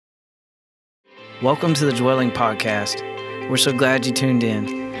Welcome to the Dwelling Podcast. We're so glad you tuned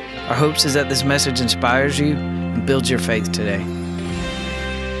in. Our hopes is that this message inspires you and builds your faith today.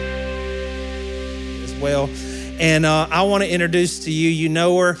 As well. And I want to introduce to you, you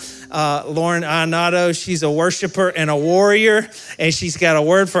know her, Lauren Anato. She's a worshiper and a warrior, and she's got a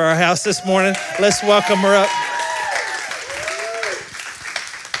word for our house this morning. Let's welcome her up.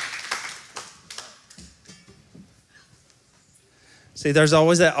 See, there's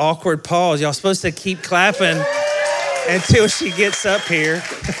always that awkward pause. Y'all supposed to keep clapping until she gets up here.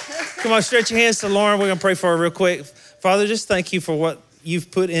 Come on, stretch your hands to Lauren. We're going to pray for her real quick. Father, just thank you for what you've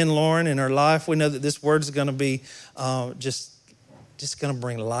put in Lauren in her life. We know that this word is going to be just going to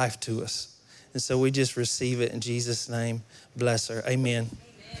bring life to us. And so we just receive it in Jesus' name. Bless her. Amen.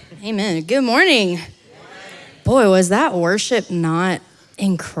 Amen. Good morning. Boy, was that worship not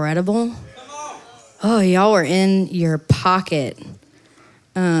incredible? Oh, y'all were in your pocket.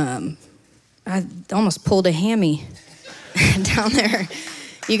 I almost pulled a hammy down there.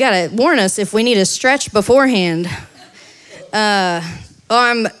 You got to warn us if we need a stretch beforehand. I'm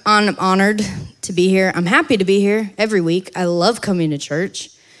honored to be here. I'm happy to be here every week. I love coming to church.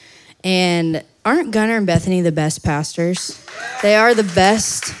 And aren't Gunnar and Bethany the best pastors? They are the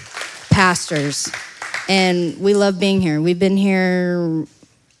best pastors. And we love being here. We've been here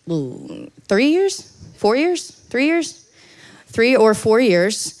 3 years? 4 years? 3 years? 3 or 4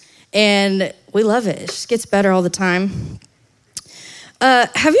 years. And we love it. It just gets better all the time.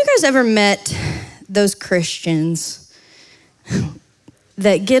 Have you guys ever met those Christians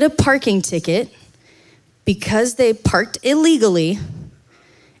that get a parking ticket because they parked illegally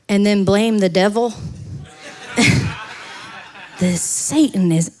and then blame the devil? The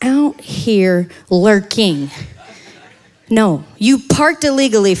Satan is out here lurking. No, you parked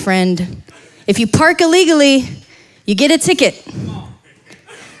illegally, friend. If you park illegally, you get a ticket.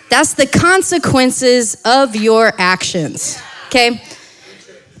 That's the consequences of your actions, okay?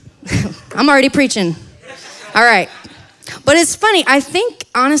 I'm already preaching. All right. But it's funny.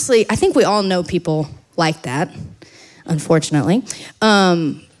 Honestly, I think we all know people like that, unfortunately.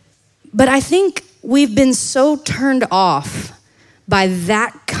 But I think we've been so turned off by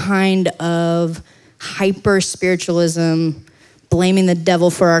that kind of hyper-spiritualism, blaming the devil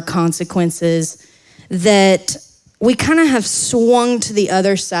for our consequences, that we kind of have swung to the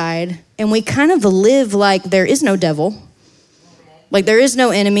other side, and we kind of live like there is no devil, like there is no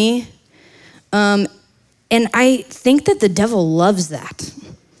enemy. And I think that the devil loves that.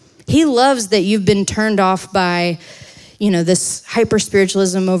 He loves that you've been turned off by, this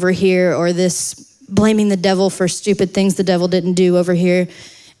hyper-spiritualism over here, or this blaming the devil for stupid things the devil didn't do over here.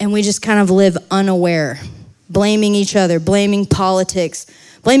 And we just kind of live unaware, blaming each other, blaming politics,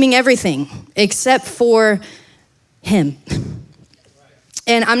 blaming everything except for him.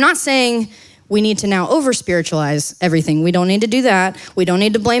 And I'm not saying we need to now over-spiritualize everything. We don't need to do that. We don't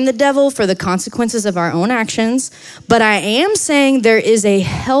need to blame the devil for the consequences of our own actions. But I am saying there is a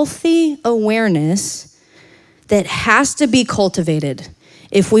healthy awareness that has to be cultivated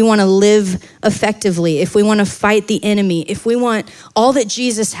if we want to live effectively, if we want to fight the enemy, if we want all that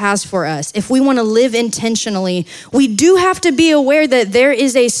Jesus has for us, if we want to live intentionally. We do have to be aware that there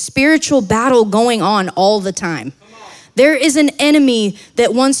is a spiritual battle going on all the time. There is an enemy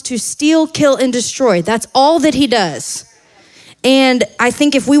that wants to steal, kill, and destroy. That's all that he does. And I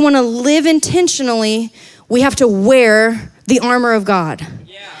think if we want to live intentionally, we have to wear the armor of God.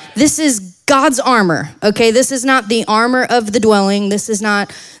 Yeah. This is God's armor, okay? This is not the armor of the dwelling. This is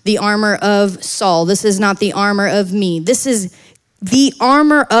not the armor of Saul. This is not the armor of me. This is the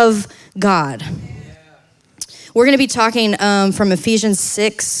armor of God. Yeah. We're going to be talking from Ephesians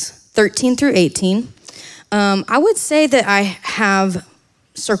 6:13 through 18. I would say that I have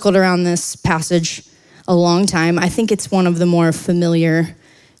circled around this passage a long time. I think it's one of the more familiar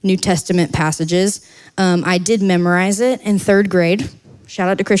New Testament passages. I did memorize it in 3rd grade. Shout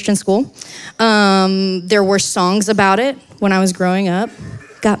out to Christian school. There were songs about it when I was growing up.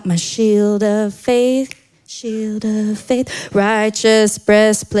 Got my shield of faith, righteous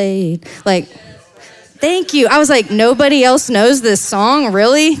breastplate. Thank you. I was like, nobody else knows this song?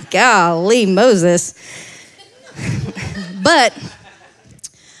 Really? Golly, Moses. But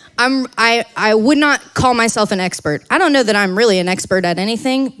I would not call myself an expert. I don't know that I'm really an expert at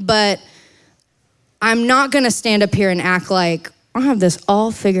anything, but I'm not going to stand up here and act like I have this all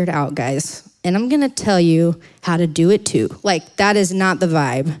figured out, guys. And I'm going to tell you how to do it too. That is not the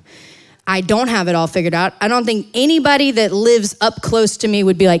vibe. I don't have it all figured out. I don't think anybody that lives up close to me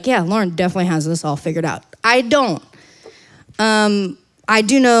would be like, yeah, Lauren definitely has this all figured out. I don't. I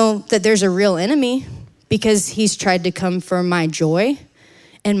do know that there's a real enemy because he's tried to come for my joy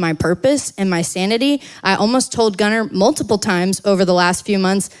and my purpose and my sanity. I almost told Gunnar multiple times over the last few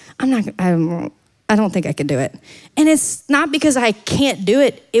months, I don't think I could do it. And it's not because I can't do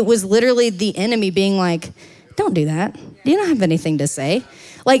it. It was literally the enemy being like, don't do that. You don't have anything to say.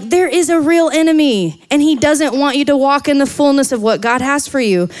 Like, there is a real enemy, and he doesn't want you to walk in the fullness of what God has for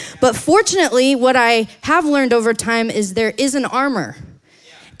you. But fortunately, what I have learned over time is there is an armor.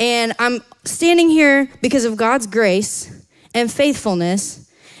 And I'm standing here because of God's grace and faithfulness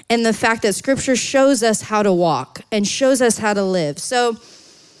and the fact that Scripture shows us how to walk and shows us how to live. So,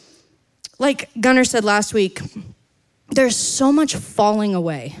 like Gunnar said last week, there's so much falling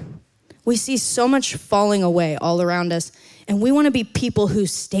away. We see so much falling away all around us, and we want to be people who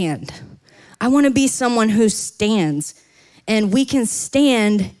stand. I want to be someone who stands, and we can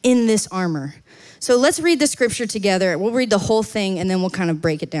stand in this armor. So let's read the scripture together. We'll read the whole thing, and then we'll kind of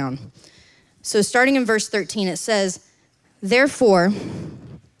break it down. So starting in verse 13, it says, "Therefore,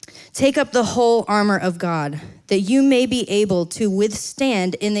 take up the whole armor of God, that you may be able to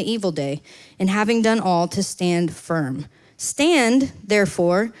withstand in the evil day, and having done all, to stand firm. Stand,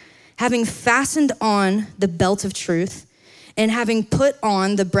 therefore, having fastened on the belt of truth, and having put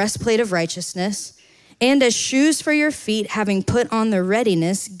on the breastplate of righteousness, and as shoes for your feet, having put on the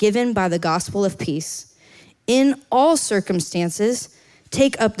readiness given by the gospel of peace. In all circumstances,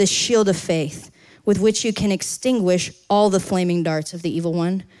 take up the shield of faith, with which you can extinguish all the flaming darts of the evil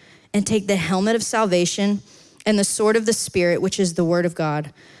one, and take the helmet of salvation and the sword of the Spirit, which is the word of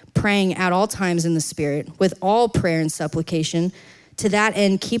God, praying at all times in the Spirit, with all prayer and supplication. To that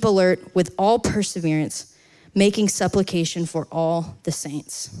end, keep alert with all perseverance, making supplication for all the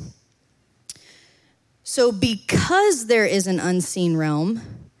saints." So because there is an unseen realm,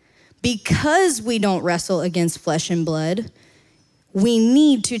 because we don't wrestle against flesh and blood, we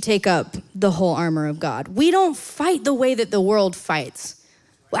need to take up the whole armor of God. We don't fight the way that the world fights.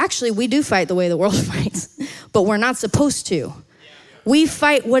 Well, actually, we do fight the way the world fights, but we're not supposed to. We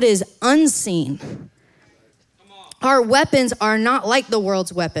fight what is unseen. Our weapons are not like the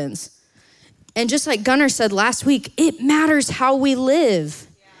world's weapons. And just like Gunnar said last week, it matters how we live.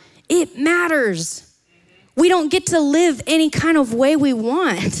 It matters. We don't get to live any kind of way we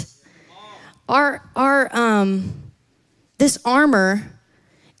want. This armor,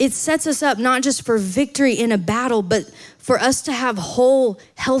 it sets us up not just for victory in a battle, but for us to have whole,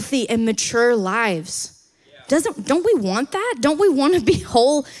 healthy, and mature lives. Don't we want that? Don't we want to be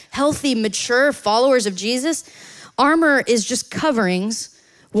whole, healthy, mature followers of Jesus? Armor is just coverings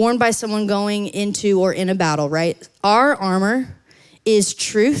worn by someone going into or in a battle, right? Our armor is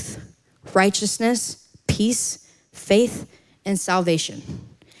truth, righteousness, peace, faith, and salvation.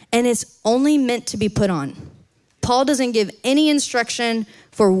 And it's only meant to be put on. Paul doesn't give any instruction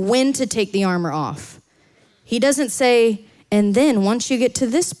for when to take the armor off. He doesn't say, and then once you get to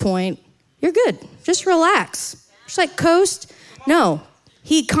this point, you're good. Just relax. Just like coast. No,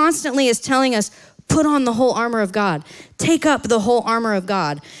 he constantly is telling us, put on the whole armor of God. Take up the whole armor of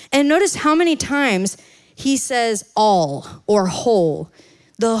God. And notice how many times he says all or whole,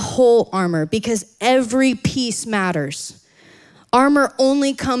 the whole armor, because every piece matters. Armor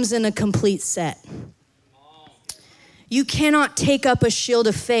only comes in a complete set. You cannot take up a shield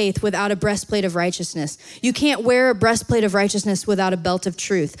of faith without a breastplate of righteousness. You can't wear a breastplate of righteousness without a belt of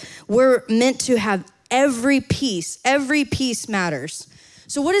truth. We're meant to have every piece matters.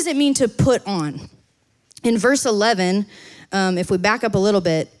 So what does it mean to put on? In verse 11, if we back up a little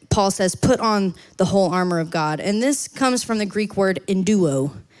bit, Paul says, put on the whole armor of God. And this comes from the Greek word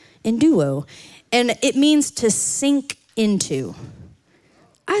enduo. And it means to sink into.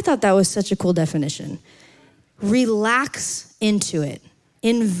 I thought that was such a cool definition. Relax into it.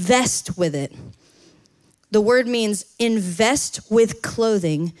 Invest with it. The word means invest with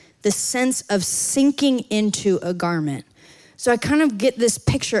clothing, the sense of sinking into a garment. So I kind of get this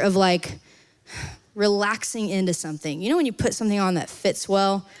picture of like relaxing into something. You know when you put something on that fits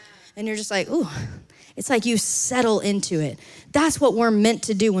well and you're just like, ooh, it's like you settle into it. That's what we're meant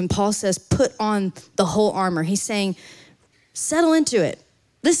to do when Paul says put on the whole armor. He's saying settle into it.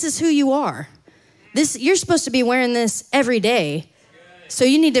 This is who you are. You're supposed to be wearing this every day. So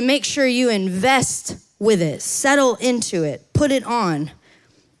you need to make sure you invest with it, settle into it, put it on.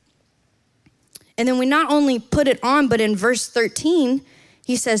 And then we not only put it on, but in verse 13,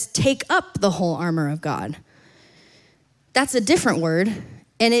 he says, take up the whole armor of God. That's a different word,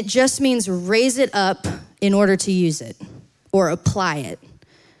 and it just means raise it up in order to use it or apply it.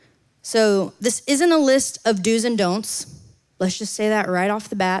 So this isn't a list of do's and don'ts. Let's just say that right off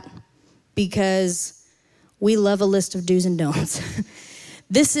the bat, because we love a list of do's and don'ts.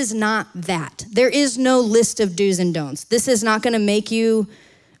 This is not that. There is no list of do's and don'ts. This is not going to make you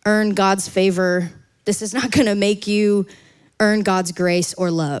earn God's favor. This is not going to make you earn God's grace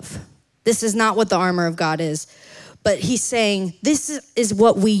or love. This is not what the armor of God is. But he's saying this is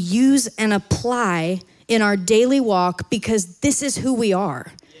what we use and apply in our daily walk because this is who we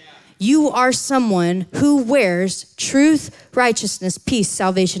are. You are someone who wears truth, righteousness, peace,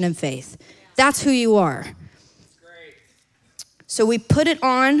 salvation, and faith. That's who you are. So we put it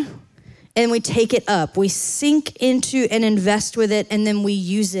on and we take it up. We sink into and invest with it, and then we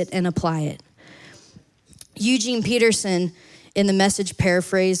use it and apply it. Eugene Peterson, in the Message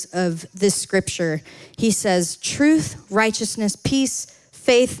paraphrase of this scripture, he says, truth, righteousness, peace,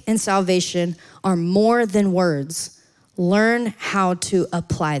 faith, and salvation are more than words. Learn how to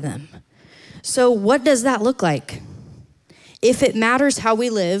apply them. So what does that look like? If it matters how we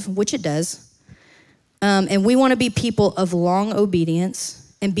live, which it does, and we want to be people of long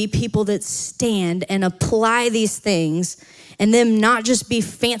obedience and be people that stand and apply these things and them not just be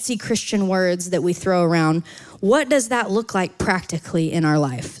fancy Christian words that we throw around, what does that look like practically in our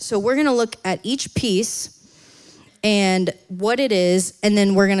life? So we're going to look at each piece and what it is, and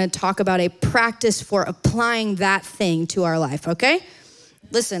then we're going to talk about a practice for applying that thing to our life, okay?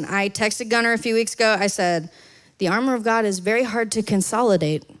 Listen, I texted Gunnar a few weeks ago. I said, the armor of God is very hard to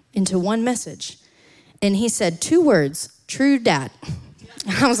consolidate into one message. And he said 2 words, true dad.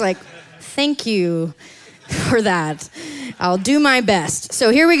 I was like, thank you for that. I'll do my best.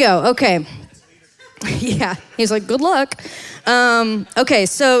 So here we go. Okay. Yeah, he's like, good luck. Okay,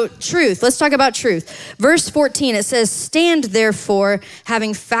 so truth. Let's talk about truth. Verse 14, it says, stand therefore,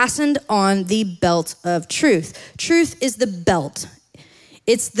 having fastened on the belt of truth. Truth is the belt.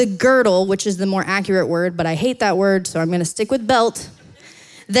 It's the girdle, which is the more accurate word, but I hate that word, so I'm going to stick with belt,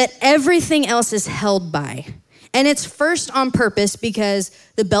 that everything else is held by. And it's first on purpose because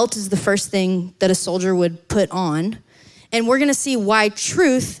the belt is the first thing that a soldier would put on. And we're going to see why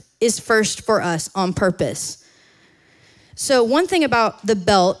truth is first for us on purpose. So one thing about the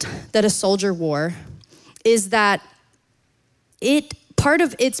belt that a soldier wore is that part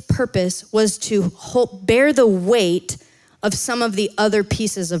of its purpose was to bear the weight of some of the other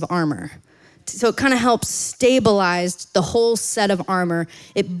pieces of armor. So it kind of helps stabilize the whole set of armor.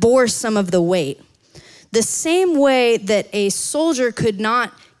 It bore some of the weight. The same way that a soldier could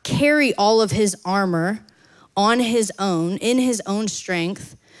not carry all of his armor on his own, in his own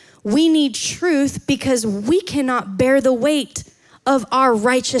strength, we need truth because we cannot bear the weight of our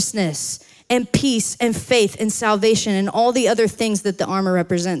righteousness and peace and faith and salvation and all the other things that the armor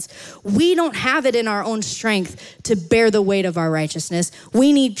represents. We don't have it in our own strength to bear the weight of our righteousness.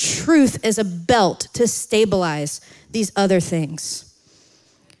 We need truth as a belt to stabilize these other things.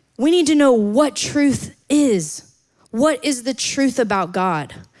 We need to know what truth is. What is the truth about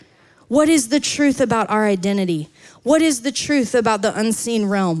God? What is the truth about our identity? What is the truth about the unseen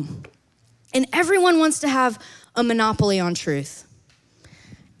realm? And everyone wants to have a monopoly on truth.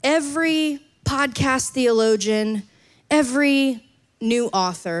 Every podcast theologian, every new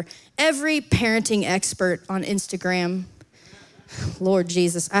author, every parenting expert on Instagram. Lord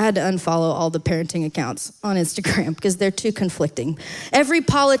Jesus, I had to unfollow all the parenting accounts on Instagram because they're too conflicting. Every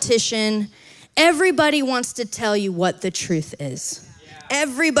politician, everybody wants to tell you what the truth is.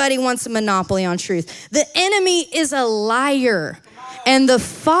 Everybody wants a monopoly on truth. The enemy is a liar and the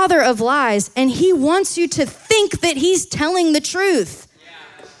father of lies, and he wants you to think that he's telling the truth.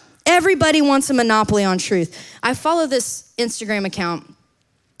 Everybody wants a monopoly on truth. I follow this Instagram account.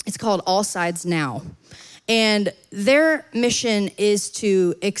 It's called All Sides Now. And their mission is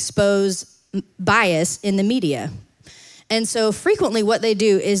to expose bias in the media. And so frequently what they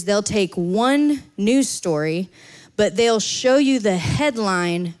do is they'll take one news story, but they'll show you the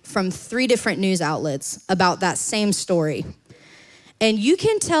headline from 3 different news outlets about that same story. And you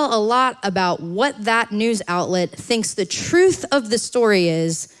can tell a lot about what that news outlet thinks the truth of the story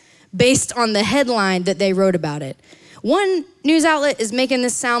is based on the headline that they wrote about it. One news outlet is making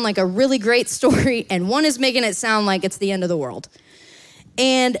this sound like a really great story, and one is making it sound like it's the end of the world.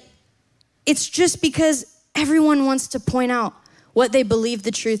 And it's just because everyone wants to point out what they believe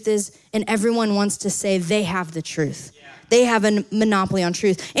the truth is, and everyone wants to say they have the truth. Yeah. They have a monopoly on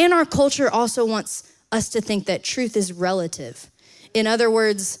truth. And our culture also wants us to think that truth is relative. In other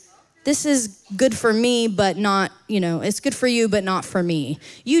words, this is good for me, but not, it's good for you, but not for me.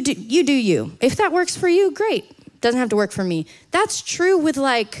 You do you. If that works for you, great. Doesn't have to work for me. That's true with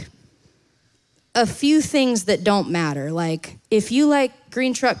like a few things that don't matter. Like if you like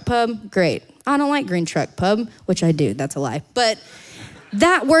Green Truck Pub, great. I don't like Green Truck Pub, which I do, that's a lie. But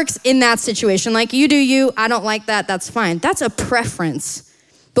that works in that situation. Like you do you, I don't like that, that's fine. That's a preference.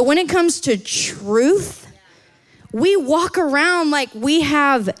 But when it comes to truth, We walk around like we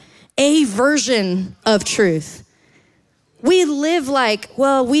have a version of truth. We live like,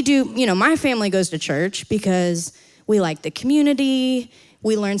 well, we do, my family goes to church because we like the community.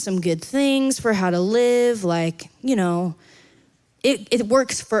 We learn some good things for how to live. Like, it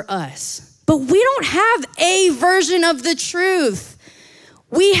works for us. But we don't have a version of the truth.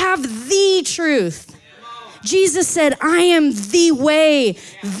 We have the truth. Jesus said, I am the way,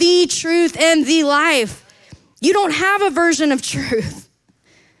 the truth, and the life. You don't have a version of truth.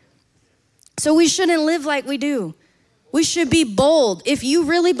 So we shouldn't live like we do. We should be bold. If you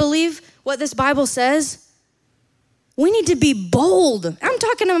really believe what this Bible says, we need to be bold. I'm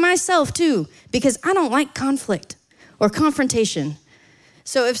talking to myself too, because I don't like conflict or confrontation.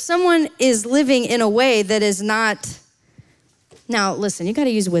 So if someone is living in a way that is not, now listen, you got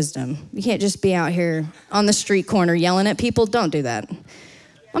to use wisdom. You can't just be out here on the street corner yelling at people. Don't do that.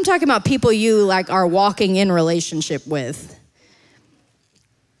 I'm talking about people you are walking in relationship with.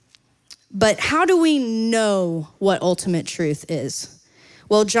 But how do we know what ultimate truth is?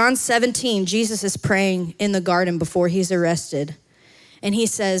 Well, John 17, Jesus is praying in the garden before he's arrested. And he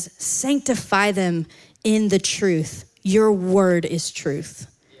says, sanctify them in the truth. Your word is truth.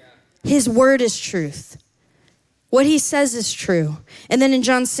 His word is truth. What he says is true. And then in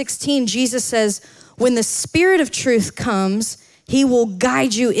John 16, Jesus says, when the Spirit of truth comes, he will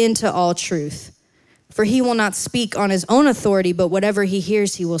guide you into all truth. For he will not speak on his own authority, but whatever he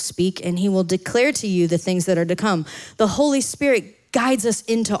hears, he will speak, and he will declare to you the things that are to come. The Holy Spirit guides us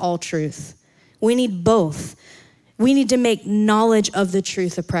into all truth. We need both. We need to make knowledge of the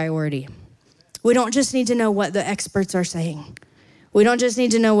truth a priority. We don't just need to know what the experts are saying. We don't just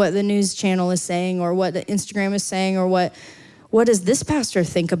need to know what the news channel is saying or what the Instagram is saying or what does this pastor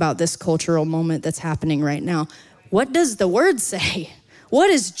think about this cultural moment that's happening right now. What does the word say? What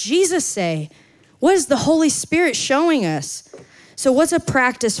does Jesus say? What is the Holy Spirit showing us? So what's a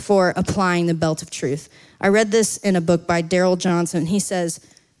practice for applying the belt of truth? I read this in a book by Darrell Johnson. He says,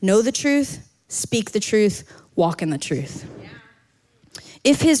 know the truth, speak the truth, walk in the truth. Yeah.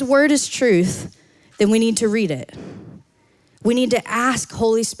 If his word is truth, then we need to read it. We need to ask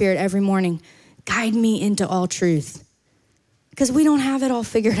Holy Spirit every morning, guide me into all truth. Because we don't have it all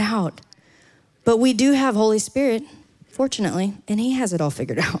figured out. But we do have Holy Spirit, fortunately, and he has it all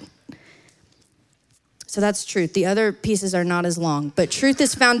figured out. So that's truth. The other pieces are not as long, but truth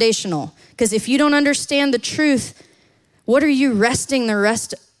is foundational. Because if you don't understand the truth, what are you resting the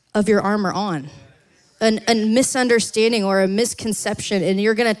rest of your armor on? A misunderstanding or a misconception, and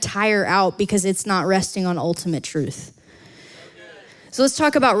you're gonna tire out because it's not resting on ultimate truth. So let's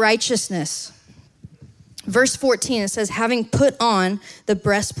talk about righteousness. Verse 14, it says, having put on the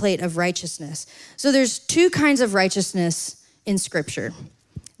breastplate of righteousness. So there's two kinds of righteousness in Scripture.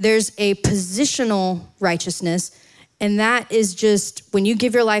 There's a positional righteousness, and that is just when you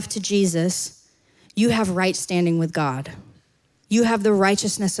give your life to Jesus, you have right standing with God. You have the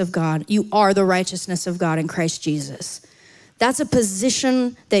righteousness of God. You are the righteousness of God in Christ Jesus. That's a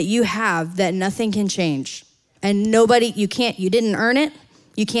position that you have that nothing can change. And you didn't earn it,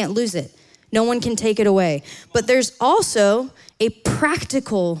 you can't lose it. No one can take it away. But there's also a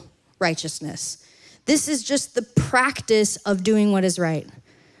practical righteousness. This is just the practice of doing what is right.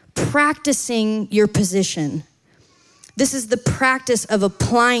 Practicing your position. This is the practice of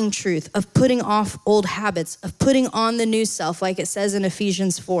applying truth, of putting off old habits, of putting on the new self, like it says in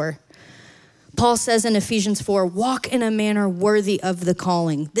Ephesians 4. Paul says in Ephesians 4, walk in a manner worthy of the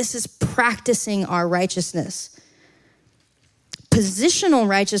calling. This is practicing our righteousness. Positional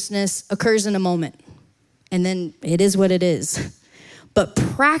righteousness occurs in a moment, and then it is what it is. But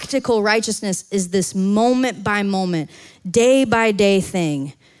practical righteousness is this moment by moment, day by day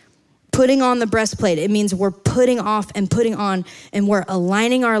thing. Putting on the breastplate, it means we're putting off and putting on, and we're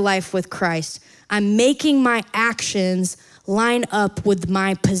aligning our life with Christ. I'm making my actions line up with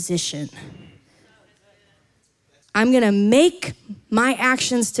my position. I'm gonna make my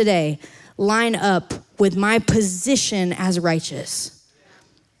actions today line up with my position as righteous.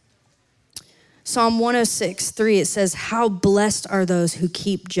 Psalm 106:3, it says, how blessed are those who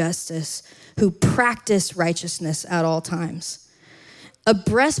keep justice, who practice righteousness at all times. A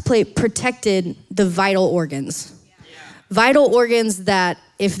breastplate protected the vital organs. Vital organs that,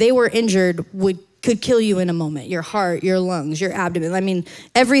 if they were injured, could kill you in a moment. Your heart, your lungs, your abdomen. I mean,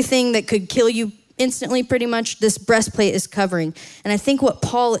 everything that could kill you instantly, pretty much, this breastplate is covering. And I think what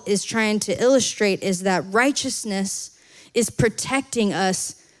Paul is trying to illustrate is that righteousness is protecting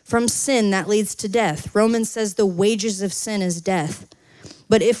us from sin that leads to death. Romans says the wages of sin is death.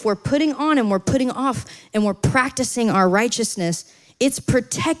 But if we're putting on and we're putting off and we're practicing our righteousness, it's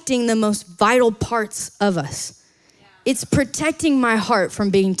protecting the most vital parts of us. It's protecting my heart from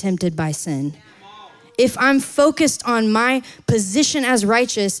being tempted by sin. If I'm focused on my position as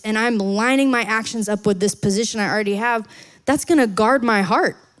righteous and I'm lining my actions up with this position I already have, that's gonna guard my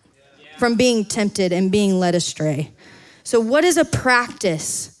heart from being tempted and being led astray. So what is a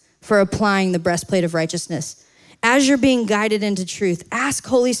practice for applying the breastplate of righteousness? As you're being guided into truth, ask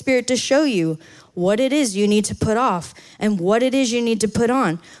Holy Spirit to show you what it is you need to put off and what it is you need to put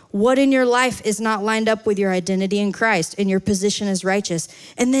on. What in your life is not lined up with your identity in Christ and your position as righteous,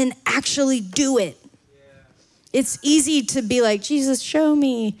 and then actually do it. It's easy to be like, Jesus, show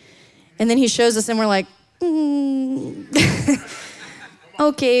me. And then he shows us and we're like,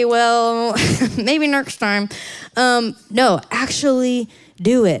 okay, well, maybe next time. No, actually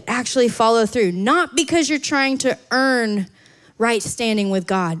do it. Actually follow through. Not because you're trying to earn right standing with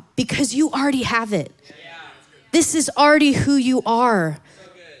God, because you already have it. This is already who you are.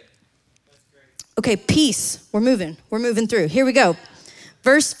 Okay, peace. We're moving through. Here we go.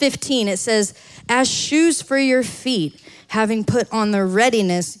 Verse 15, it says, as shoes for your feet, having put on the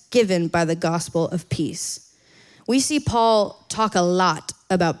readiness given by the gospel of peace. We see Paul talk a lot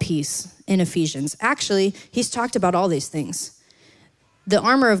about peace in Ephesians. Actually, he's talked about all these things. The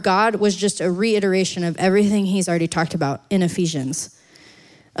armor of God was just a reiteration of everything he's already talked about in Ephesians.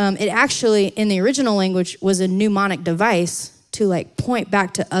 It actually, in the original language, was a mnemonic device to like point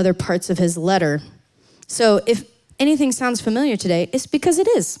back to other parts of his letter. So if anything sounds familiar today, it's because it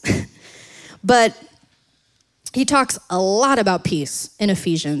is. But he talks a lot about peace in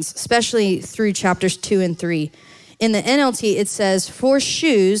Ephesians, especially through chapters 2 and 3. In the NLT, it says, for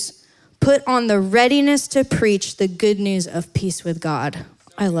shoes, put on the readiness to preach the good news of peace with God.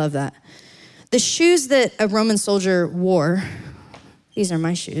 I love that. The shoes that a Roman soldier wore, these are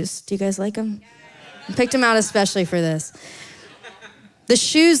my shoes. Do you guys like them? I picked them out especially for this. The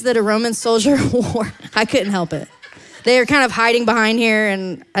shoes that a Roman soldier wore, I couldn't help it. They are kind of hiding behind here,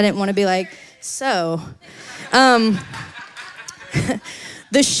 and I didn't want to be like, so.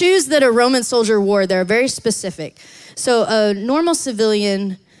 The shoes that a Roman soldier wore, they're very specific. So a normal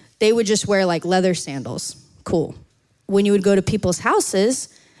civilian, they would just wear like leather sandals. Cool. When you would go to people's houses,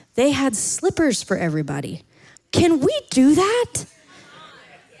 they had slippers for everybody. Can we do that?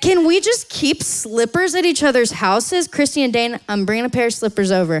 Can we just keep slippers at each other's houses? Christy and Dane, I'm bringing a pair of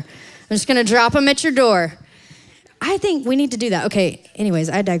slippers over. I'm just gonna drop them at your door. I think we need to do that. Okay, anyways,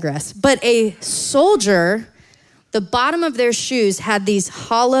 I digress. But a soldier, the bottom of their shoes had these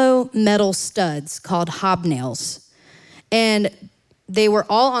hollow metal studs called hobnails. And they were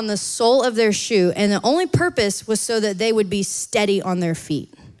all on the sole of their shoe. And the only purpose was so that they would be steady on their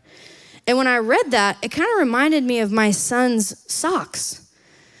feet. And when I read that, it kind of reminded me of my son's socks.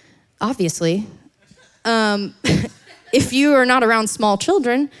 Obviously. If you are not around small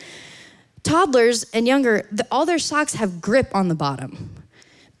children, toddlers and younger, all their socks have grip on the bottom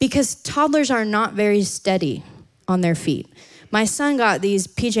because toddlers are not very steady on their feet. My son got these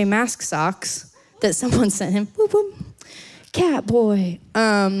PJ Masks socks that someone sent him. Boop, boop. Cat boy.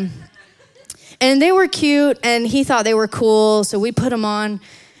 And they were cute and he thought they were cool. So we put them on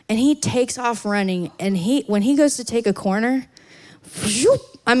and he takes off running. And when he goes to take a corner,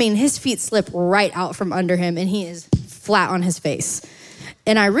 his feet slip right out from under him and he is flat on his face.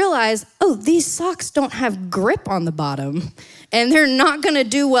 And I realized, these socks don't have grip on the bottom and they're not gonna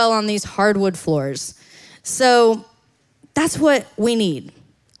do well on these hardwood floors. So that's what we need.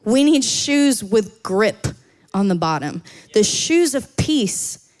 We need shoes with grip on the bottom. The shoes of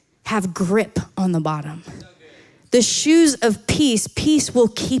peace have grip on the bottom. The shoes of peace will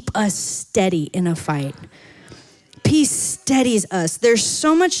keep us steady in a fight. Peace steadies us. There's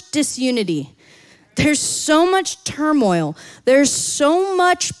so much disunity. There's so much turmoil. There's so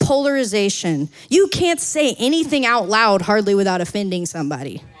much polarization. You can't say anything out loud hardly without offending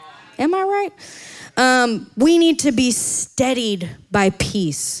somebody. Am I right? We need to be steadied by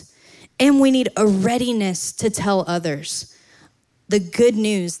peace. And we need a readiness to tell others the good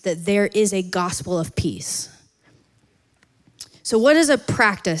news that there is a gospel of peace. So what is a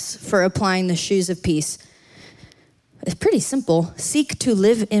practice for applying the shoes of peace? It's pretty simple. Seek to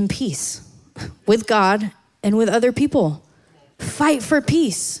live in peace with God and with other people. Fight for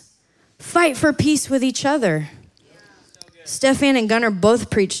peace. Fight for peace with each other. Stefan and Gunnar both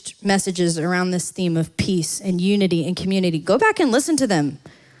preached messages around this theme of peace and unity and community. Go back and listen to them.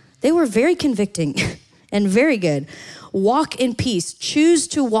 They were very convicting and very good. Walk in peace. Choose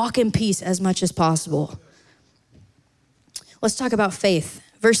to walk in peace as much as possible. Let's talk about faith.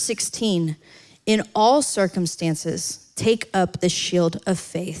 Verse 16. In all circumstances, take up the shield of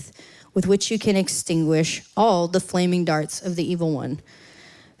faith, with which you can extinguish all the flaming darts of the evil one.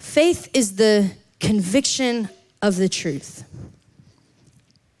 Faith is the conviction of the truth.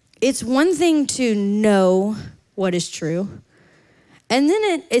 It's one thing to know what is true, and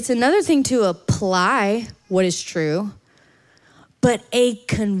then it's another thing to apply what is true, but a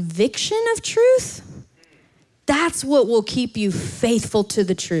conviction of truth, that's what will keep you faithful to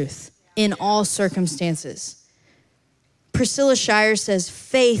the truth in all circumstances. Priscilla Shirer says,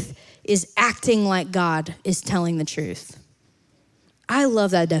 faith is acting like God is telling the truth. I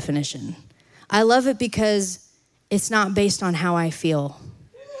love that definition. I love it because it's not based on how I feel.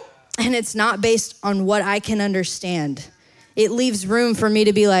 And it's not based on what I can understand. It leaves room for me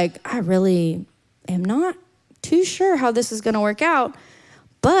to be like, I really am not too sure how this is going to work out,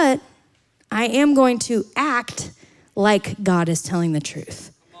 but I am going to act like God is telling the truth.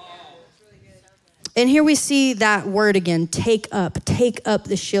 And here we see that word again, take up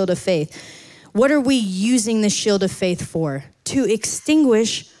the shield of faith. What are we using the shield of faith for? To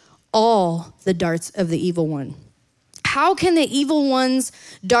extinguish all the darts of the evil one. How can the evil one's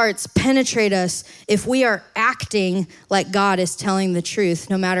darts penetrate us if we are acting like God is telling the truth,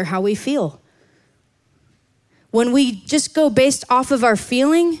 no matter how we feel? When we just go based off of our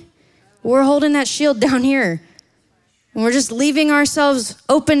feeling, we're holding that shield down here. And we're just leaving ourselves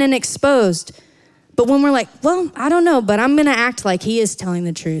open and exposed. But when we're like, well, I don't know, but I'm going to act like he is telling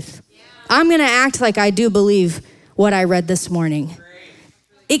the truth. I'm going to act like I do believe what I read this morning.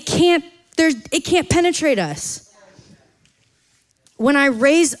 It can't penetrate us. When I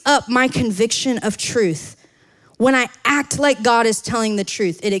raise up my conviction of truth, when I act like God is telling the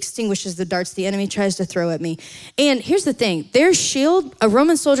truth, it extinguishes the darts the enemy tries to throw at me. And here's the thing, their shield, a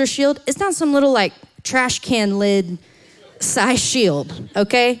Roman soldier shield, it's not some little like trash can lid size shield,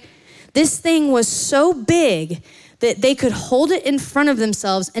 okay? This thing was so big that they could hold it in front of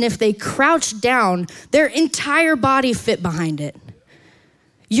themselves, and if they crouched down, their entire body fit behind it.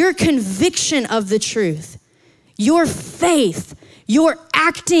 Your conviction of the truth, your faith, your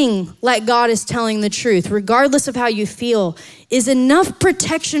acting like God is telling the truth, regardless of how you feel, is enough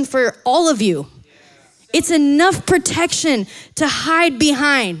protection for all of you. It's enough protection to hide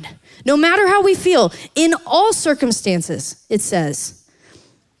behind, no matter how we feel, in all circumstances, it says.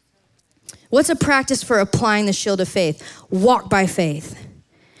 What's a practice for applying the shield of faith? Walk by faith.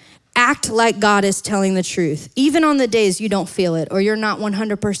 Act like God is telling the truth, even on the days you don't feel it or you're not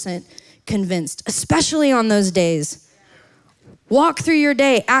 100% convinced, especially on those days. Walk through your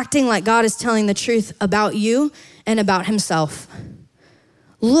day acting like God is telling the truth about you and about himself.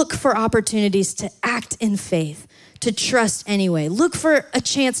 Look for opportunities to act in faith, to trust anyway. Look for a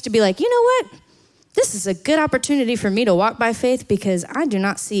chance to be like, you know what? This is a good opportunity for me to walk by faith because I do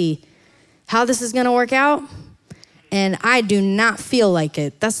not see how this is going to work out, and I do not feel like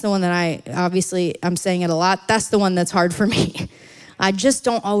it. That's the one that I'm saying it a lot. That's the one that's hard for me. I just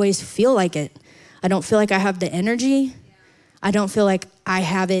don't always feel like it. I don't feel like I have the energy. I don't feel like I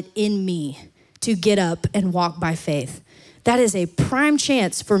have it in me to get up and walk by faith. That is a prime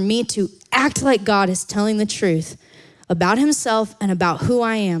chance for me to act like God is telling the truth about himself and about who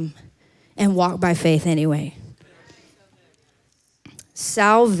I am and walk by faith anyway.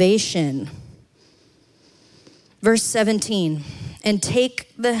 Salvation. Verse 17, and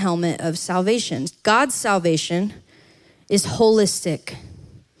take the helmet of salvation. God's salvation is holistic.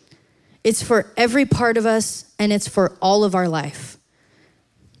 It's for every part of us, and it's for all of our life.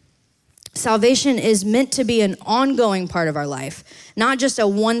 Salvation is meant to be an ongoing part of our life, not just a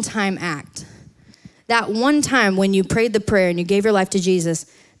one-time act. That one time when you prayed the prayer and you gave your life to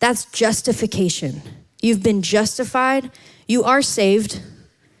Jesus, that's justification. You've been justified. You are saved.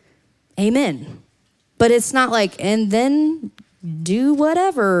 Amen. But it's not like, and then do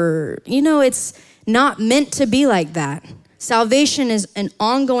whatever. It's not meant to be like that. Salvation is an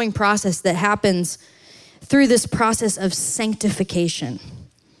ongoing process that happens through this process of sanctification.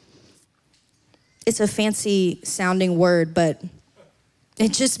 It's a fancy sounding word, but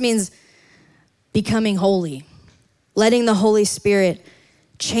it just means becoming holy, letting the Holy Spirit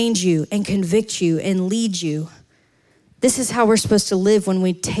change you and convict you and lead you. This is how we're supposed to live when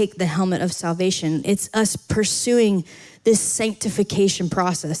we take the helmet of salvation. It's us pursuing this sanctification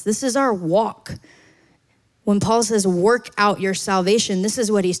process. This is our walk. When Paul says work out your salvation, this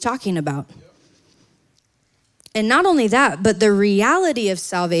is what he's talking about. And not only that, but the reality of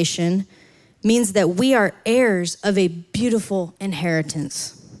salvation means that we are heirs of a beautiful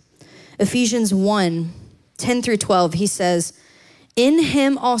inheritance. Ephesians 1, 10 through 12, he says, in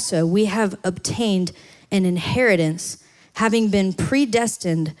him also we have obtained an inheritance, having been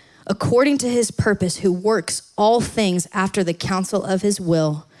predestined according to his purpose, who works all things after the counsel of his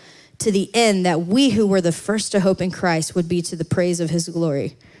will, to the end that we who were the first to hope in Christ would be to the praise of his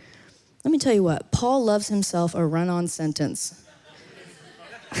glory. Let me tell you what, Paul loves himself a run-on sentence.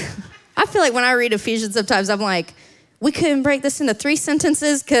 I feel like when I read Ephesians sometimes, I'm like, we couldn't break this into 3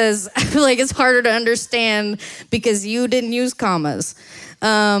 sentences because I feel like it's harder to understand because you didn't use commas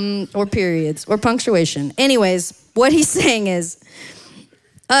or periods or punctuation. Anyways, what he's saying is,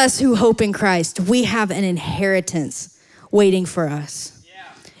 us who hope in Christ, we have an inheritance waiting for us. Yeah.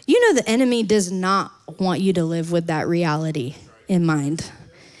 You know the enemy does not want you to live with that reality in mind.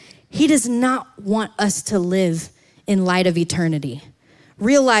 He does not want us to live in light of eternity,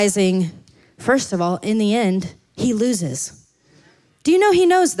 realizing, first of all, in the end, he loses. Do you know he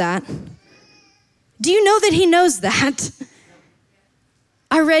knows that? Do you know that he knows that?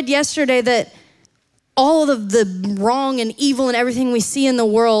 I read yesterday that all of the wrong and evil and everything we see in the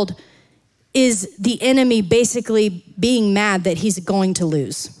world is the enemy basically being mad that he's going to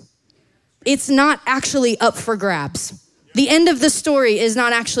lose. It's not actually up for grabs. The end of the story is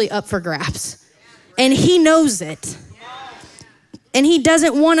not actually up for grabs. And he knows it. And he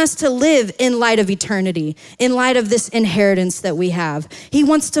doesn't want us to live in light of eternity, in light of this inheritance that we have. He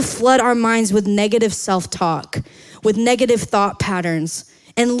wants to flood our minds with negative self-talk, with negative thought patterns,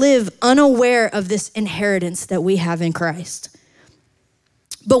 and live unaware of this inheritance that we have in Christ.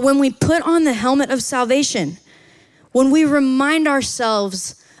 But when we put on the helmet of salvation, when we remind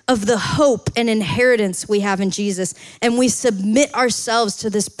ourselves of the hope and inheritance we have in Jesus, and we submit ourselves to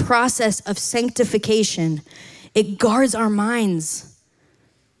this process of sanctification, it guards our minds.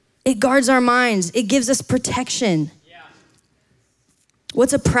 It guards our minds. It gives us protection. Yeah.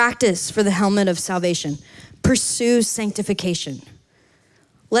 What's a practice for the helmet of salvation? Pursue sanctification.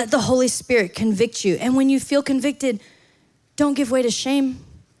 Let the Holy Spirit convict you. And when you feel convicted, don't give way to shame.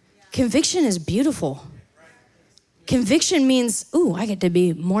 Yeah. Conviction is beautiful. Conviction means, ooh, I get to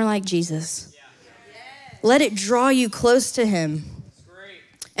be more like Jesus. Yeah. Let it draw you close to him.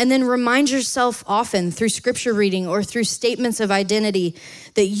 And then remind yourself often through scripture reading or through statements of identity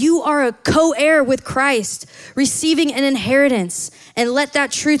that you are a co-heir with Christ, receiving an inheritance, and let that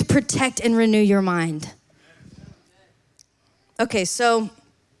truth protect and renew your mind. Okay, so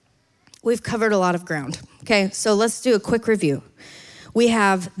we've covered a lot of ground. Okay, so let's do a quick review. We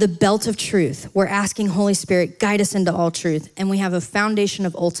have the belt of truth. We're asking Holy Spirit, guide us into all truth. And we have a foundation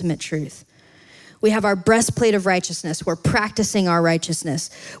of ultimate truth. We have our breastplate of righteousness. We're practicing our righteousness.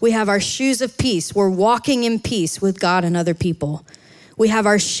 We have our shoes of peace. We're walking in peace with God and other people. We have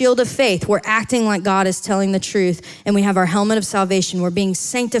our shield of faith. We're acting like God is telling the truth. And we have our helmet of salvation. We're being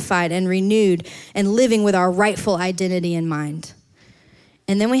sanctified and renewed and living with our rightful identity in mind.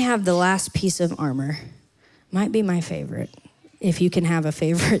 And then we have the last piece of armor. Might be my favorite, if you can have a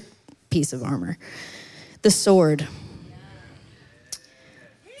favorite piece of armor. The sword.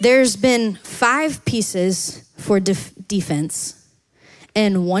 There's been 5 pieces for defense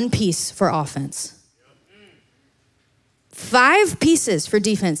and 1 piece for offense. 5 pieces for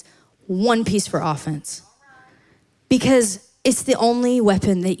defense, 1 piece for offense. Because it's the only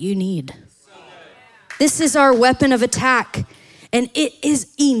weapon that you need. This is our weapon of attack, and it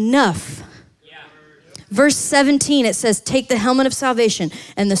is enough. Verse 17, it says, take the helmet of salvation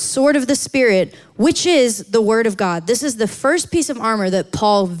and the sword of the Spirit, which is the word of God. This is the first piece of armor that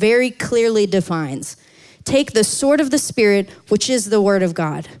Paul very clearly defines. Take the sword of the Spirit, which is the word of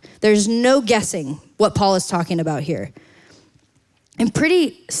God. There's no guessing what Paul is talking about here. And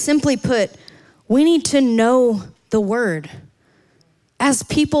pretty simply put, we need to know the word. As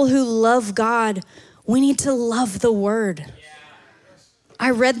people who love God, we need to love the word.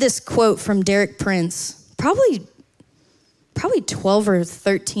 I read this quote from Derek Prince, probably 12 or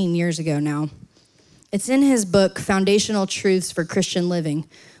 13 years ago now. It's in his book, Foundational Truths for Christian Living,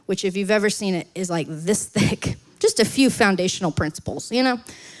 which if you've ever seen it is like this thick, just a few foundational principles, you know,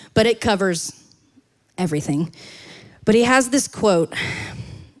 but it covers everything. But he has this quote,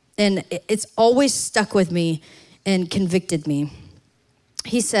 and it's always stuck with me and convicted me.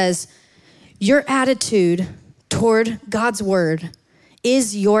 He says, your attitude toward God's word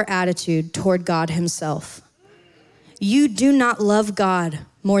is your attitude toward God himself. You do not love God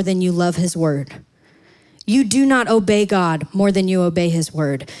more than you love his word. You do not obey God more than you obey his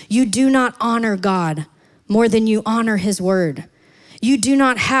word. You do not honor God more than you honor his word. You do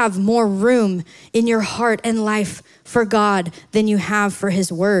not have more room in your heart and life for God than you have for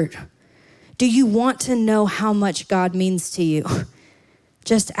his word. Do you want to know how much God means to you?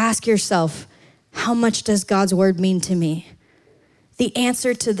 Just ask yourself, how much does God's word mean to me? The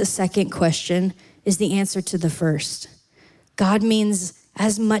answer to the second question is the answer to the first. God means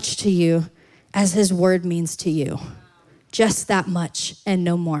as much to you as his word means to you. Just that much and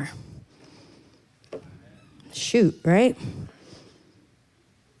no more. Shoot, right?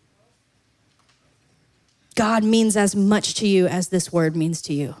 God means as much to you as this word means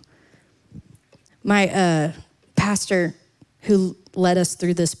to you. My pastor who led us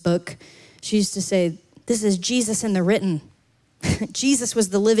through this book, she used to say, this is Jesus in the written. Jesus was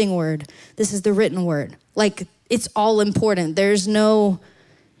the living word. This is the written word. Like, it's all important. There's no,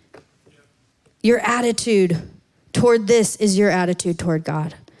 your attitude toward this is your attitude toward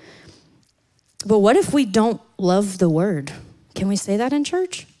God. But what if we don't love the word? Can we say that in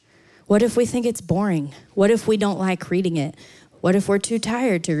church? What if we think it's boring? What if we don't like reading it? What if we're too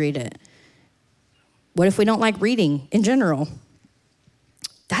tired to read it? What if we don't like reading in general?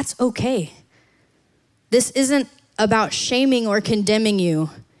 That's okay. This isn't about shaming or condemning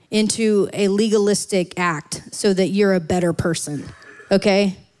you into a legalistic act so that you're a better person,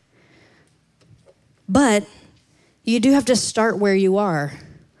 okay? But you do have to start where you are.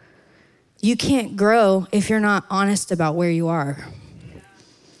 You can't grow if you're not honest about where you are.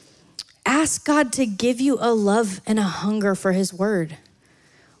 Ask God to give you a love and a hunger for his word.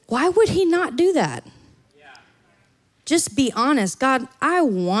 Why would he not do that? Just be honest. God, I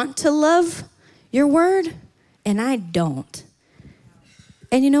want to love your word, and I don't.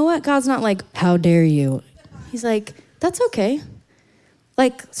 And you know what? God's not like, how dare you? He's like, that's okay.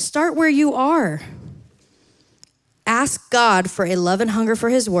 Like, start where you are. Ask God for a love and hunger for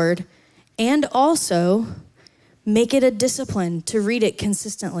his word, and also make it a discipline to read it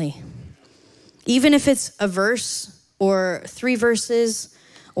consistently. Even if it's a verse or 3 verses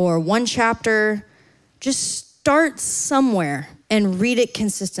or 1 chapter, just start somewhere and read it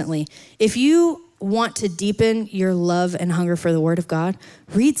consistently. If you want to deepen your love and hunger for the word of God,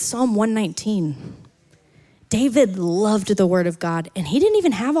 read Psalm 119. David loved the word of God, and he didn't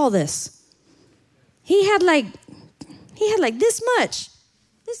even have all this. He had like this much,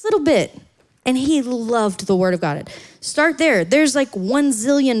 this little bit, and he loved the word of God. Start there. There's like 1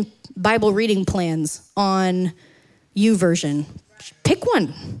 zillion Bible reading plans on YouVersion. Pick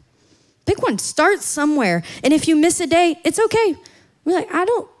one. Start somewhere. And if you miss a day, it's okay. We're like,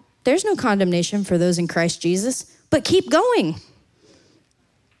 there's no condemnation for those in Christ Jesus, but keep going.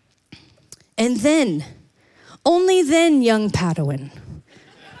 And then, only then, young Padawan.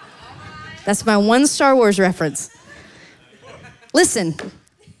 That's my one Star Wars reference. Listen,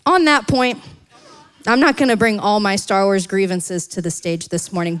 on that point, I'm not going to bring all my Star Wars grievances to the stage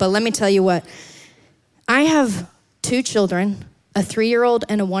this morning, but let me tell you what. I have 2 children, a 3-year-old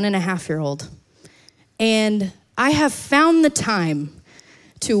and a 1.5-year-old. And I have found the time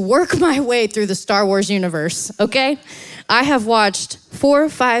to work my way through the Star Wars universe, okay? I have watched 4,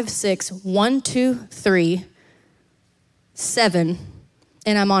 5, 6, 1, 2, 3, 7,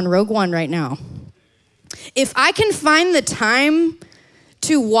 and I'm on Rogue One right now. If I can find the time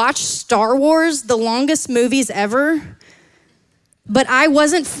to watch Star Wars, the longest movies ever, but I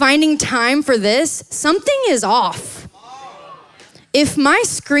wasn't finding time for this, something is off. If my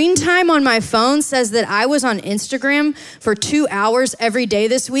screen time on my phone says that I was on Instagram for 2 hours every day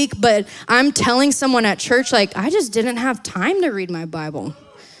this week, but I'm telling someone at church, like, I just didn't have time to read my Bible.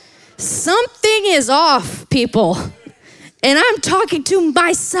 Something is off, people. And I'm talking to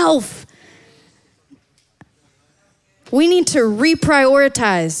myself. We need to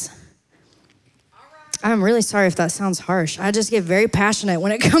reprioritize. I'm really sorry if that sounds harsh. I just get very passionate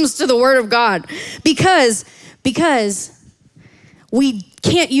when it comes to the word of God because we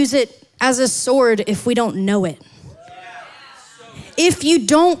can't use it as a sword if we don't know it. If you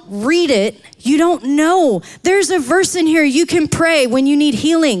don't read it, you don't know. There's a verse in here you can pray when you need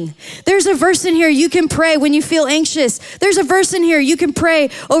healing. There's a verse in here you can pray when you feel anxious. There's a verse in here you can pray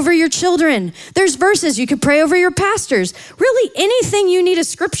over your children. There's verses you can pray over your pastors. Really, anything you need a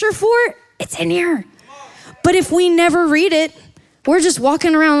scripture for, it's in here. But if we never read it, we're just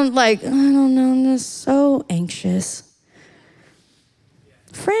walking around like, I don't know, I'm just so anxious.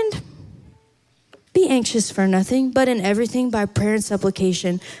 Friend, be anxious for nothing, but in everything by prayer and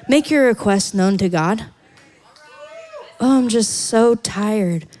supplication, make your requests known to God. Oh, I'm just so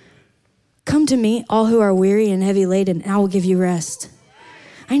tired. Come to me, all who are weary and heavy laden, and I will give you rest.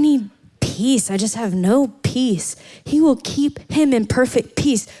 I need peace. I just have no peace. He will keep him in perfect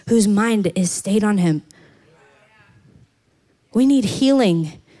peace whose mind is stayed on him. We need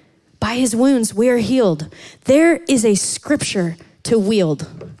healing. By his wounds, we are healed. There is a scripture to wield.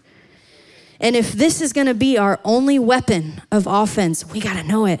 And if this is going to be our only weapon of offense, we got to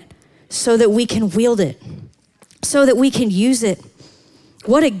know it so that we can wield it, so that we can use it.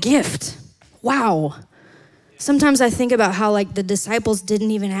 What a gift. Wow. Sometimes I think about how like the disciples didn't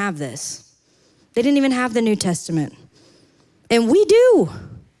even have this. They didn't even have the New Testament. And we do.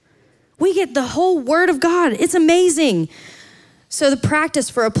 We get the whole word of God. It's amazing. So the practice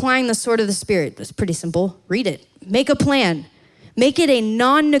for applying the sword of the Spirit was pretty simple. Read it. Make a plan. Make it a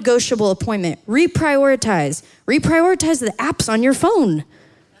non-negotiable appointment. Reprioritize. Reprioritize the apps on your phone.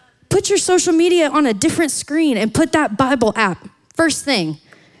 Put your social media on a different screen and put that Bible app first thing.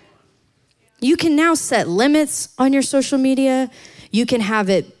 You can now set limits on your social media. You can have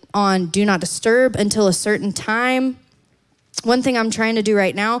it on do not disturb until a certain time. One thing I'm trying to do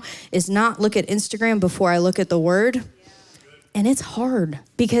right now is not look at Instagram before I look at the word. And it's hard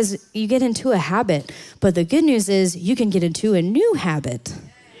because you get into a habit. But the good news is you can get into a new habit.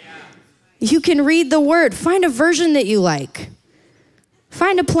 You can read the word. Find a version that you like.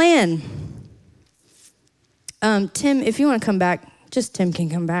 Find a plan. Tim, if you want to come back, just Tim can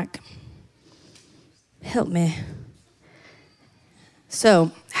come back. Help me.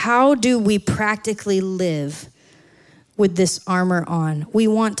 So, how do we practically live with this armor on? We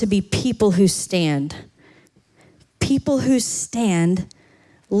want to be people who stand. People who stand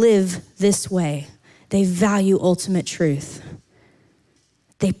live this way. They value ultimate truth.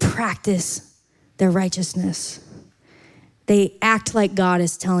 They practice their righteousness. They act like God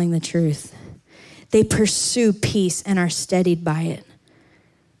is telling the truth. They pursue peace and are steadied by it.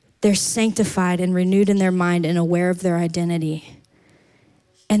 They're sanctified and renewed in their mind and aware of their identity.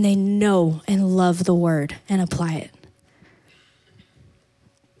 And they know and love the word and apply it.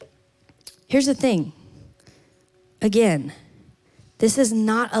 Here's the thing. Again, this is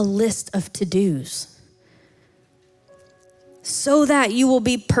not a list of to-dos. So that you will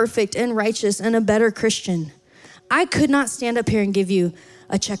be perfect and righteous and a better Christian. I could not stand up here and give you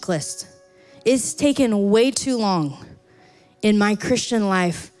a checklist. It's taken way too long in my Christian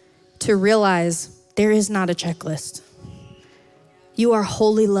life to realize there is not a checklist. You are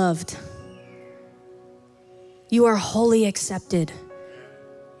wholly loved. You are wholly accepted.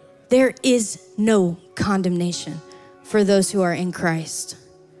 There is no condemnation for those who are in Christ.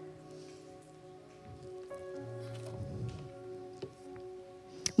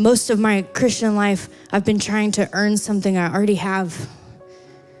 Most of my Christian life, I've been trying to earn something I already have.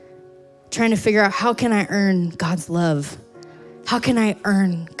 Trying to figure out, how can I earn God's love? How can I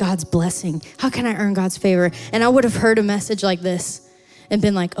earn God's blessing? How can I earn God's favor? And I would have heard a message like this and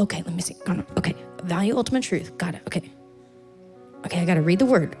been like, okay, let me see. Okay, value ultimate truth. Got it. Okay, I got to read the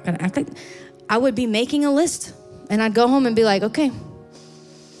word. Gotta act like. I would be making a list and I'd go home and be like, okay,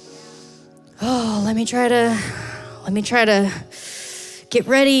 let me try to get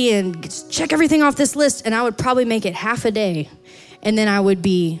ready and check everything off this list. And I would probably make it half a day. And then I would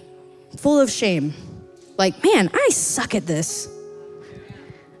be full of shame. Like, man, I suck at this.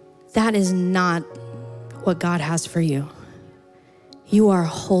 That is not what God has for you. You are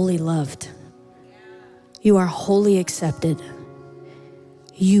wholly loved. You are wholly accepted.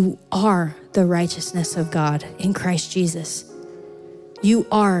 You are the righteousness of God in Christ Jesus. You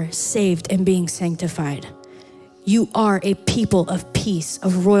are saved and being sanctified. You are a people of peace,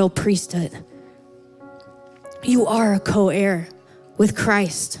 of royal priesthood. You are a co-heir with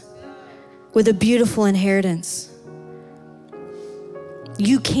Christ, with a beautiful inheritance.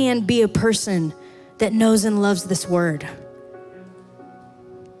 You can be a person that knows and loves this word.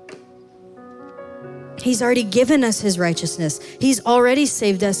 He's already given us his righteousness. He's already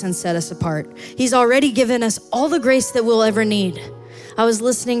saved us and set us apart. He's already given us all the grace that we'll ever need. I was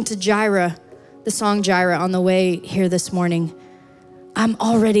listening to Jireh, the song Jireh, on the way here this morning. I'm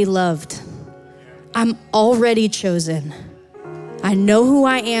already loved. I'm already chosen. I know who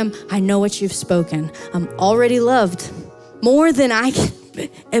I am. I know what you've spoken. I'm already loved more than I can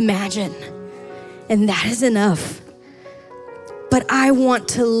imagine. And that is enough. But I want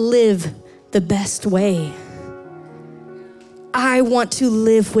to live the best way. I want to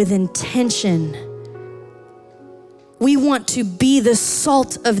live with intention. We want to be the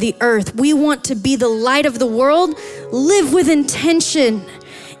salt of the earth. We want to be the light of the world. Live with intention.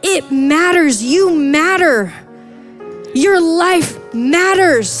 It matters. You matter. Your life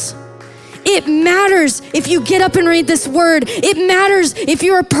matters. It matters if you get up and read this word. It matters if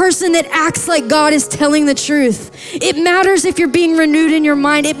you're a person that acts like God is telling the truth. It matters if you're being renewed in your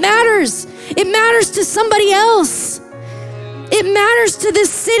mind. It matters. It matters to somebody else. It matters to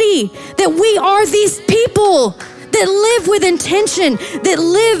this city that we are these people that live with intention, that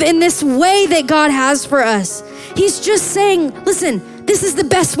live in this way that God has for us. He's just saying, listen, this is the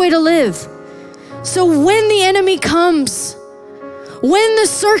best way to live. So when the enemy comes, when the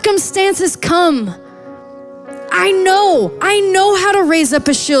circumstances come, I know how to raise up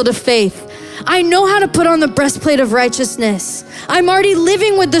a shield of faith. I know how to put on the breastplate of righteousness. I'm already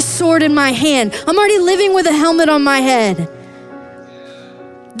living with the sword in my hand. I'm already living with a helmet on my head.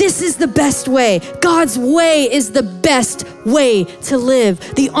 This is the best way. God's way is the best way to live.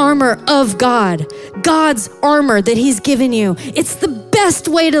 The armor of God, God's armor that he's given you. It's the best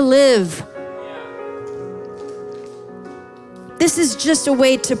way to live. This is just a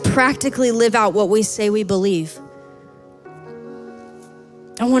way to practically live out what we say we believe.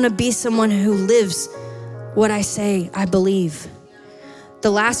 I want to be someone who lives what I say I believe. The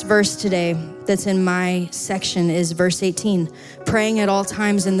last verse today that's in my section is verse 18, praying at all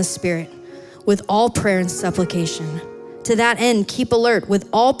times in the Spirit, with all prayer and supplication. To that end, keep alert with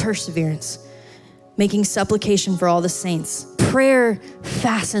all perseverance, making supplication for all the saints. Prayer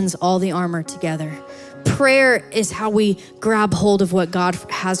fastens all the armor together. Prayer is how we grab hold of what God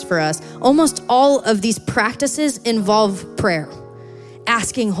has for us. Almost all of these practices involve prayer.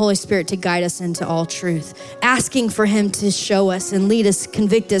 Asking Holy Spirit to guide us into all truth, asking for him to show us and lead us,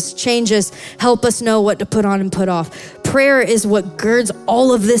 convict us, change us, help us know what to put on and put off. Prayer is what girds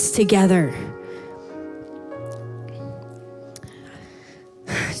all of this together.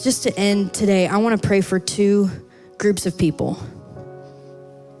 Just to end today, I want to pray for two groups of people.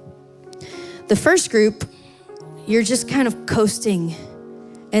 The first group, you're just kind of coasting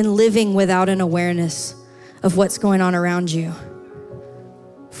and living without an awareness of what's going on around you.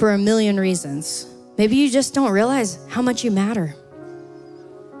 For a million reasons. Maybe you just don't realize how much you matter.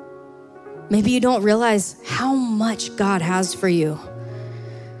 Maybe you don't realize how much God has for you.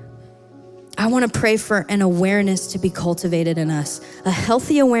 I want to pray for an awareness to be cultivated in us, a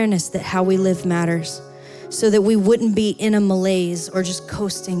healthy awareness that how we live matters, so that we wouldn't be in a malaise or just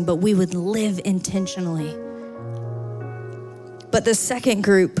coasting, but we would live intentionally. But the second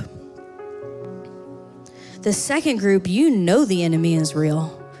group, you know the enemy is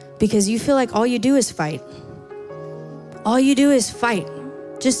real. Because you feel like all you do is fight. All you do is fight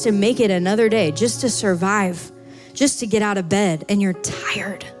just to make it another day, just to survive, just to get out of bed, and you're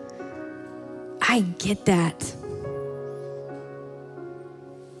tired. I get that.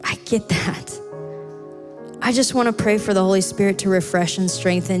 I get that. I just want to pray for the Holy Spirit to refresh and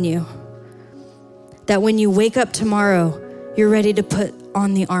strengthen you. That when you wake up tomorrow, you're ready to put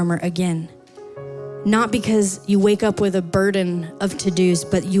on the armor again. Not because you wake up with a burden of to-dos,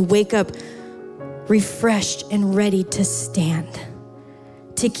 but you wake up refreshed and ready to stand,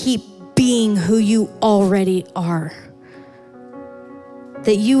 to keep being who you already are.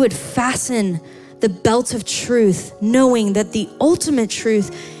 That you would fasten the belt of truth, knowing that the ultimate truth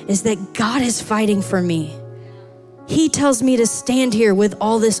is that God is fighting for me. He tells me to stand here with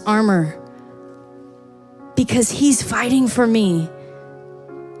all this armor because he's fighting for me.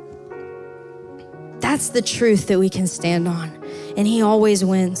 That's the truth that we can stand on. And he always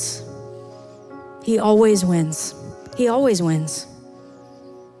wins. He always wins. He always wins.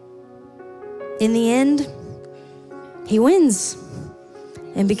 In the end, he wins.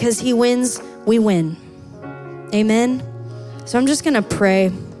 And because he wins, we win. Amen. So I'm just going to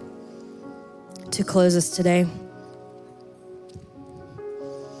pray to close us today.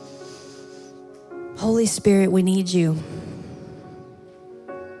 Holy Spirit, we need you.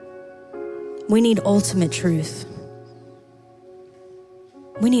 We need ultimate truth.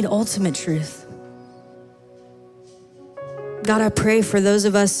 We need ultimate truth. God, I pray for those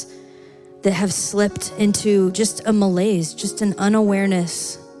of us that have slipped into just a malaise, just an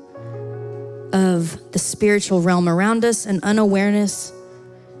unawareness of the spiritual realm around us, an unawareness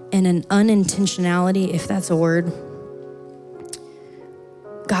and an unintentionality, if that's a word.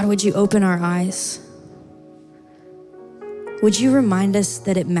 God, would you open our eyes? Would you remind us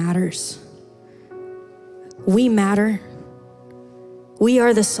that it matters? We matter. We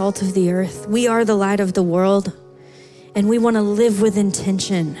are the salt of the earth. We are the light of the world. And we want to live with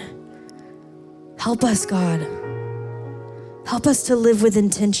intention. Help us, God. Help us to live with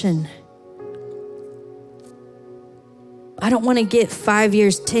intention. I don't want to get 5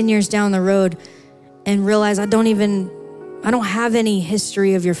 years, 10 years down the road and realize I don't have any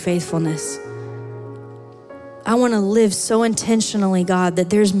history of your faithfulness. I want to live so intentionally, God,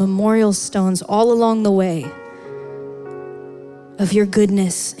 that there's memorial stones all along the way of your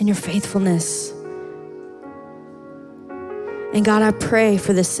goodness and your faithfulness. And God, I pray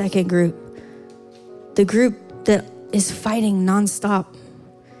for the second group, the group that is fighting nonstop.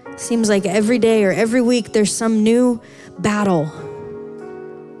 Seems like every day or every week there's some new battle.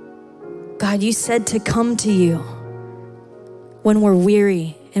 God, you said to come to you when we're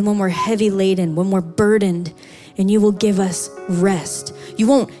weary and when we're heavy laden, when we're burdened, and you will give us rest. You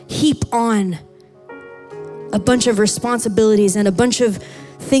won't heap on a bunch of responsibilities and a bunch of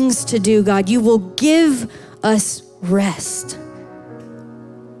things to do, God. You will give us rest.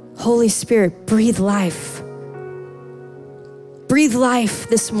 Holy Spirit, breathe life. breathe life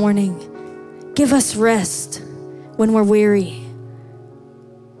this morning. Give us rest when we're weary.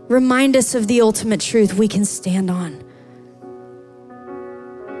 Remind us of the ultimate truth we can stand on.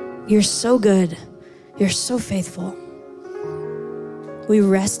 You're so good. You're so faithful. We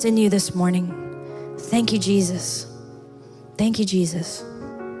rest in you this morning. Thank you, Jesus. Thank you, Jesus.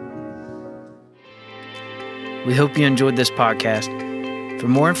 We hope you enjoyed this podcast. For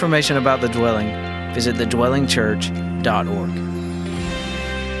more information about The Dwelling, visit thedwellingchurch.org.